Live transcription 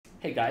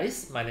Hey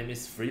guys, my name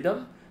is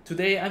Freedom.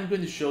 Today I'm going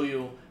to show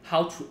you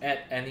how to add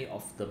any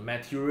of the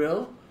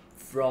material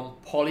from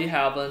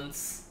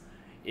polyheavens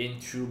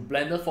into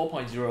Blender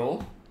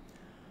 4.0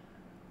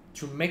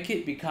 to make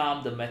it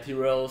become the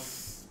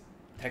materials,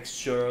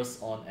 textures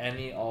on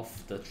any of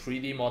the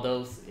 3D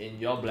models in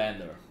your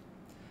Blender.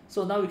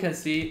 So now you can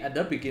see at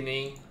the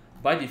beginning,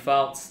 by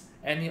default,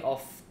 any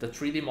of the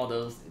 3D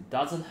models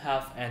doesn't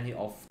have any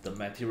of the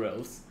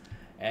materials,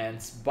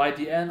 and by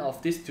the end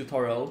of this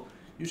tutorial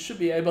you should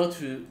be able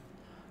to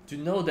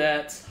know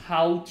that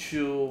how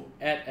to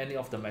add any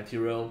of the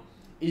material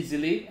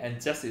easily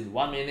and just in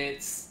 1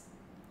 minute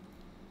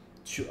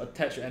to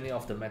attach any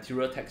of the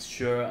material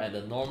texture and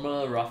the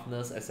normal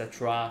roughness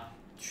etc.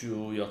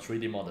 to your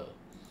 3D model.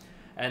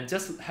 And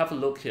just have a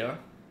look here.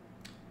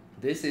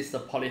 This is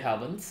the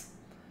polyheavens.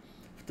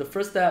 The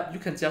first step, you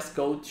can just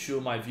go to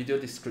my video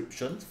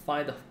description,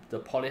 find the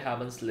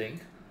polyheavens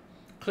link,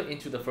 click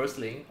into the first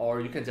link,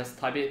 or you can just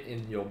type it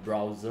in your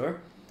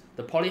browser,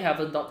 the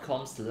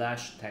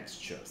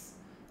polyheaven.com/textures.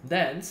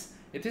 Then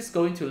it is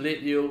going to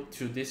lead you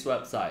to this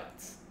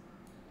website.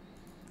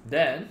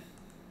 Then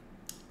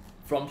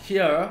from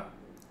here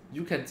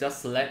you can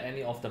just select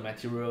any of the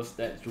materials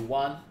that you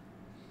want.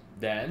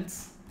 Then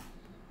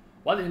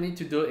what you need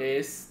to do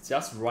is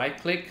just right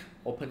click,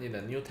 open in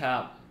a new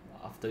tab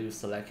after you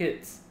select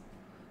it.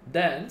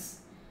 Then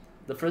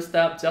the first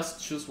step,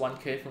 just choose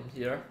 1K from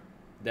here,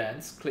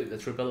 then click the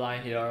triple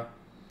line here.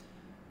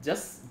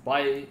 Just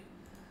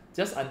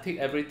untick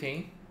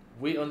everything.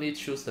 We only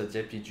choose the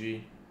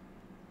JPG.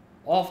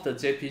 All of the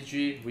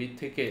JPG we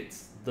tick it,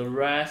 the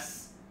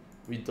rest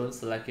we don't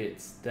select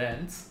it.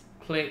 Then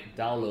click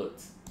download.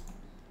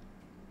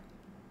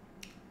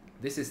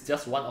 This is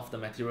just one of the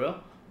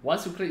material.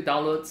 Once you click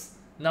download,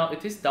 now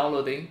it is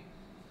downloading,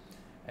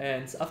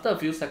 and after a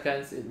few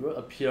seconds it will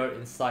appear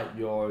inside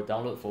your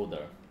download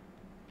folder.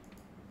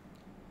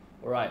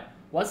 Alright,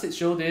 once it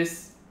shows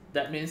this,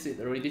 that means it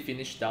already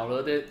finished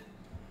downloaded.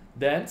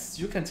 Then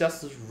you can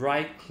just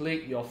right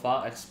click your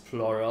file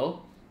explorer,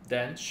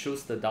 then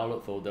choose the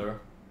download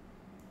folder.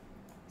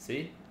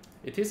 See,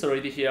 it is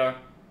already here,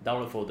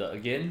 download folder.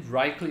 Again,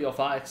 right click your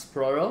file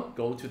explorer,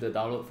 go to the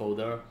download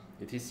folder,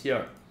 it is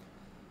here.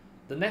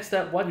 The next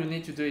step, what you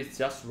need to do is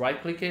just right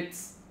click it,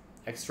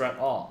 extract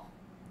all,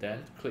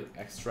 then click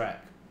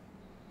extract.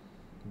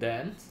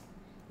 Then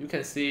you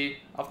can see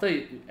after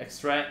you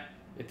extract,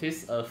 it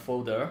is a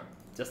folder.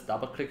 Just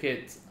double click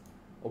it,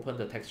 open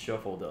the texture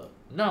folder.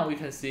 Now you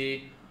can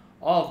see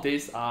all of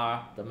these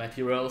are the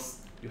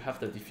materials. You have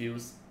the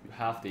diffuse, you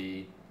have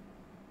the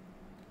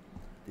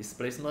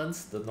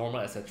displacements, the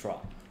normal, etc.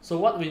 So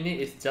what we need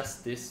is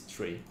just these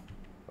three,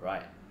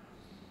 right?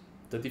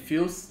 The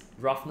diffuse,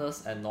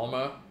 roughness, and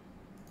normal.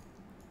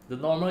 The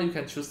normal you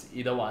can choose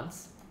either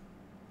ones,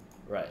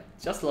 right?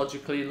 Just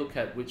logically look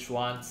at which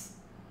ones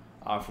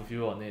are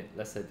fulfilled on it.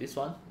 Let's say this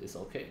one is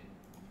okay.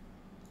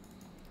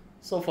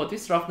 So for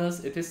this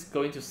roughness, it is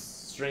going to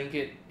shrink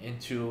it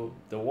into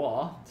the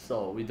wall,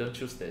 so we don't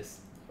choose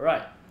this.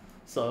 Alright,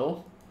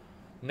 so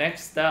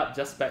next step,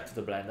 just back to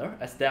the Blender.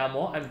 As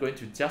demo, I'm going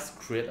to just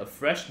create a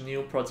fresh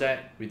new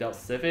project without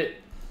save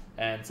it,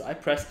 and I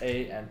press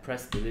A and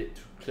press delete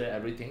to clear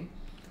everything.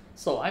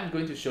 So I'm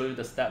going to show you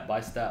the step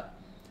by step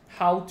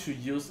how to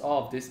use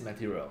all of these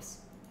materials.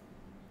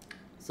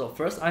 So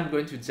first I'm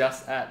going to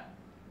just add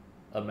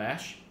a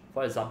mesh.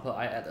 For example,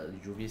 I add a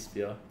UV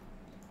sphere,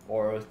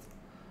 or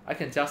I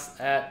can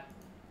just add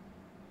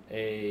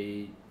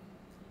a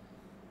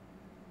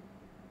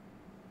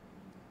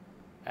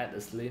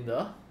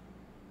cylinder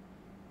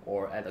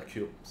or add a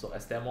cube. So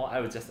as demo, I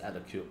will just add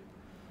a cube.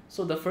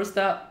 So the first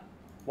step,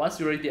 once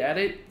you already add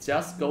it,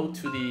 just go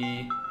to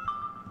the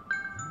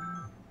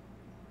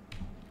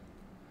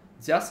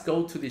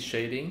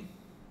shading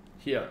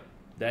here,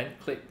 then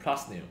click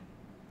plus new.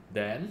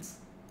 Then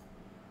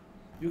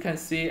you can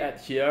see at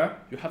here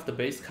you have the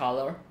base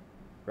color,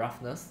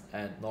 roughness,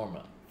 and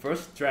normal.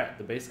 First drag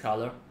the base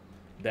color,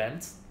 then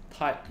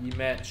type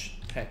image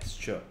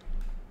texture.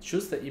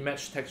 Choose the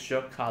image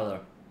texture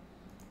color,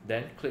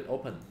 then click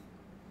open.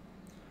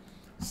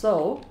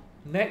 So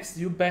next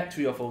you back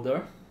to your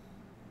folder,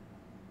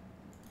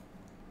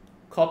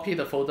 copy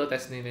the folder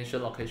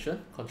destination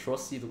location, Ctrl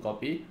C to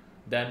copy,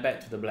 then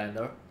back to the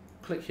Blender,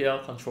 click here,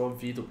 Ctrl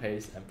V to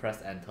paste and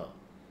press enter.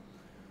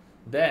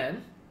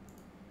 Then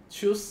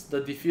choose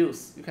the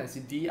diffuse. You can see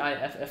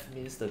DIFF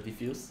means the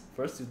diffuse.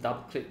 First you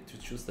double click to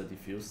choose the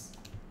diffuse.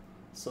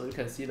 So you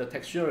can see the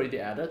texture already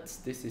added.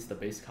 This is the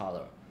base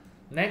color.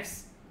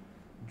 Next,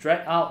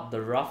 drag out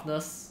the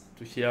roughness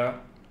to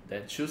here,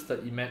 then choose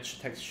the image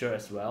texture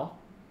as well.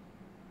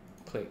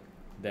 Click,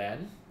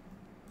 then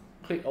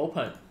click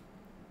open.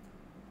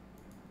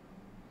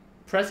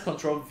 Press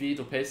Ctrl V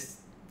to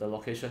paste the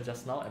location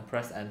just now and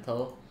press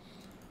enter.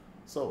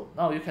 So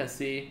now you can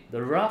see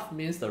the rough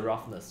means the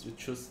roughness. You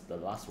choose the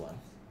last one.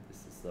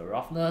 This is the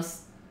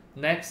roughness.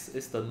 Next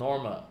is the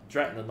normal.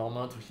 Drag the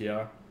normal to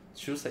here.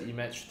 Choose the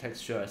image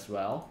texture as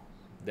well.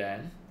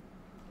 Then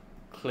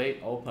click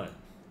open.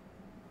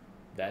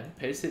 Then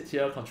paste it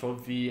here, Ctrl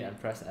V and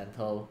press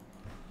enter.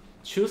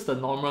 choose the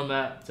normal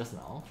map just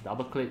now,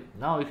 double click.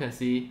 Now you can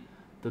see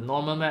the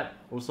normal map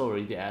also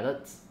already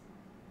added.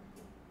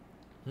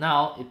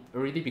 Now it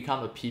already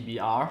become a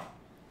PBR.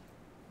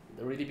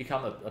 It already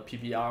become a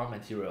PBR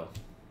material.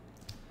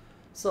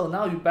 So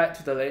now you back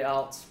to the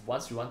layout.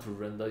 Once you want to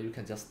render, you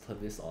can just turn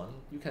this on.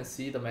 You can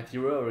see the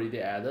material already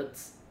added.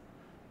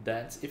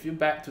 Then if you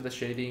back to the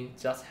shading,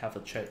 just have a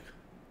check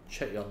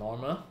your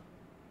normal.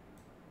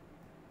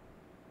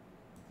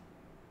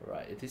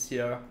 Right, it is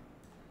here.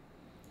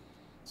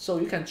 So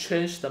you can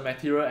change the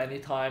material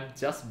anytime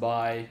just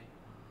by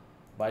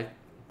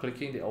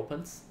clicking the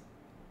opens.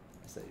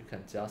 So you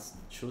can just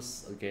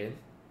choose again,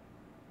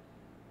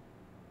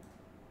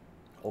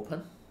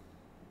 open,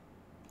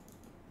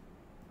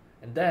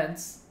 and then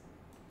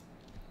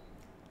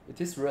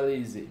it is really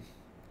easy.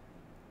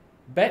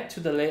 Back to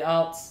the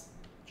layouts,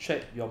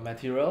 check your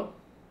material.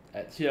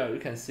 At here you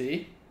can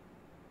see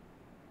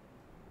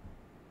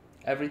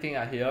everything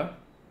are here.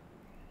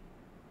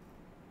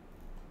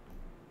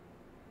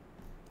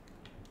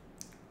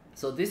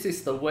 So this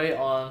is the way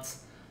on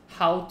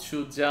how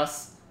to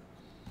just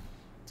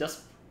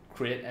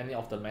create any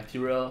of the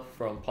material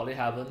from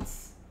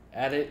Polyheavens,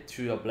 add it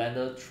to your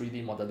Blender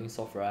 3D modeling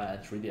software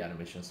and 3D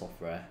animation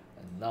software.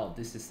 And now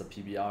this is the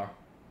PBR.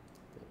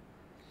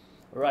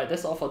 Alright,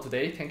 that's all for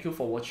today. Thank you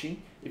for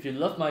watching. If you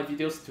love my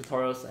videos,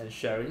 tutorials and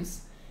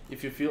sharings,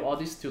 if you feel all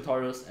these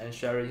tutorials and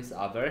sharings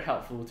are very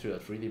helpful to your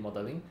 3D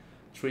modeling,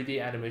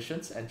 3D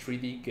animations and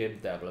 3D game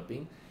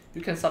developing, you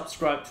can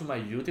subscribe to my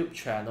YouTube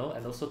channel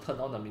and also turn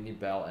on the mini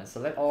bell and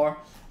select all,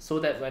 so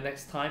that when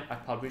next time I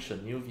publish a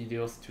new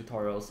videos,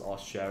 tutorials or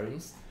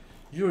sharings,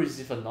 you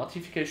receive a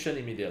notification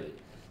immediately.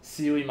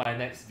 See you in my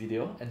next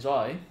video.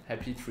 Enjoy!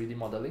 Happy 3D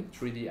modeling,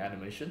 3D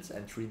animations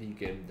and 3D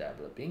game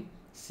developing.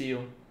 See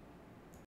you!